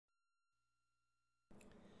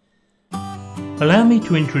Allow me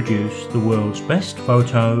to introduce the world's best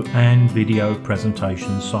photo and video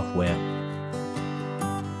presentation software.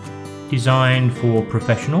 Designed for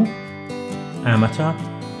professional, amateur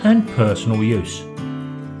and personal use.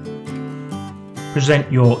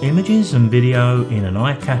 Present your images and video in an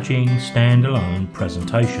eye-catching standalone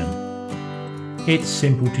presentation. It's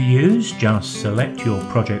simple to use, just select your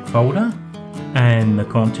project folder and the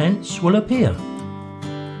contents will appear.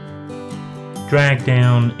 Drag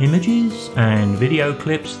down images and video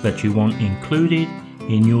clips that you want included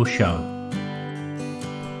in your show.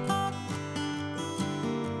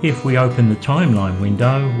 If we open the timeline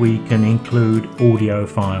window, we can include audio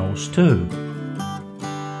files too.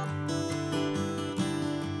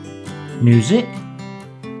 Music,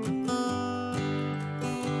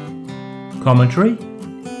 commentary,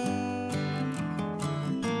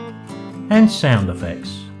 and sound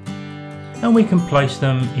effects. And we can place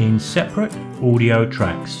them in separate audio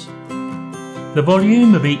tracks. The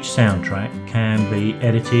volume of each soundtrack can be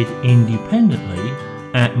edited independently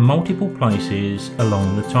at multiple places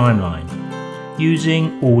along the timeline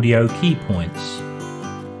using audio key points.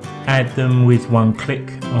 Add them with one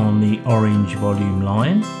click on the orange volume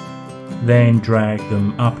line, then drag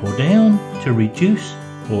them up or down to reduce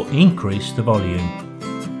or increase the volume.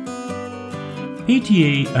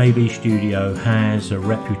 PTE AV Studio has a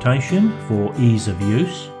reputation for ease of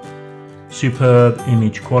use, superb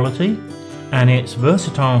image quality, and its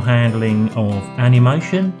versatile handling of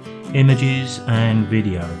animation, images and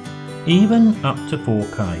video, even up to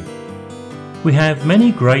 4K. We have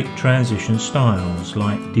many great transition styles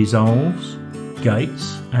like dissolves,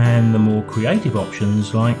 gates, and the more creative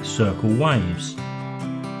options like circle waves,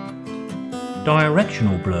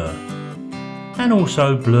 directional blur, and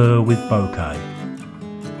also blur with bokeh.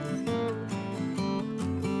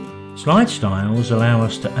 Slide styles allow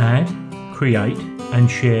us to add, create and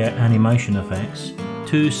share animation effects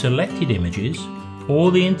to selected images or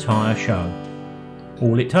the entire show.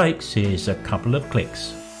 All it takes is a couple of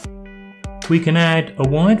clicks. We can add a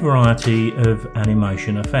wide variety of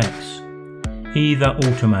animation effects, either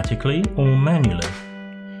automatically or manually.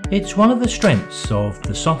 It's one of the strengths of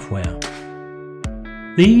the software.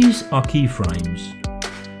 These are keyframes.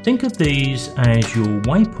 Think of these as your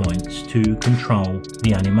waypoints to control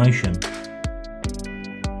the animation.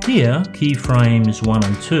 Here, keyframes 1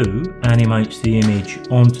 and 2 animates the image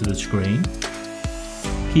onto the screen.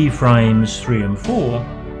 Keyframes 3 and 4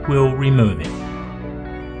 will remove it.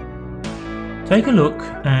 Take a look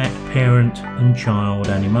at parent and child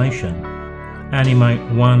animation. Animate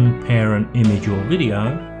one parent image or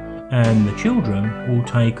video and the children will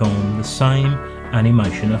take on the same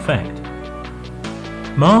animation effect.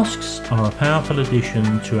 Masks are a powerful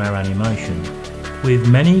addition to our animation, with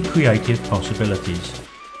many creative possibilities.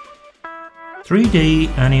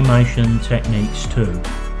 3D animation techniques too.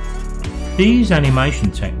 These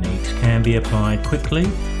animation techniques can be applied quickly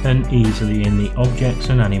and easily in the objects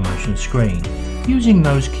and animation screen, using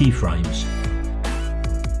those keyframes.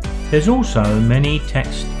 There's also many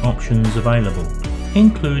text options available,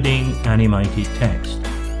 including animated text.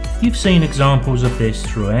 You've seen examples of this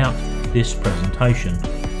throughout this presentation.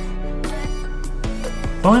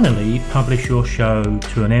 Finally, publish your show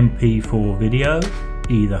to an MP4 video,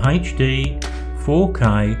 either HD,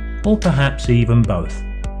 4K or perhaps even both.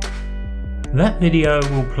 That video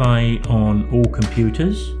will play on all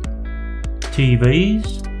computers,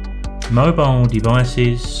 TVs, mobile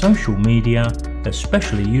devices, social media,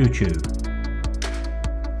 especially YouTube.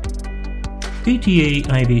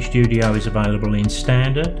 PTE AV Studio is available in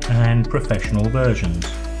standard and professional versions.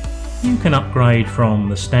 You can upgrade from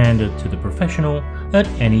the standard to the professional at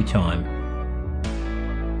any time.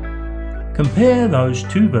 Compare those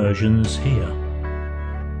two versions here.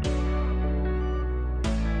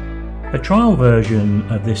 A trial version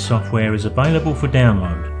of this software is available for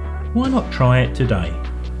download. Why not try it today?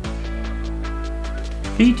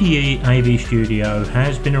 PTE AV Studio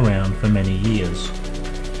has been around for many years,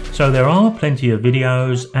 so there are plenty of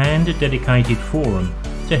videos and a dedicated forum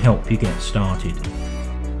to help you get started.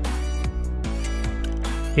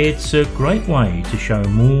 It's a great way to show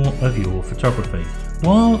more of your photography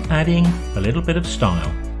while adding a little bit of style.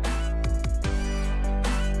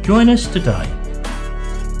 Join us today.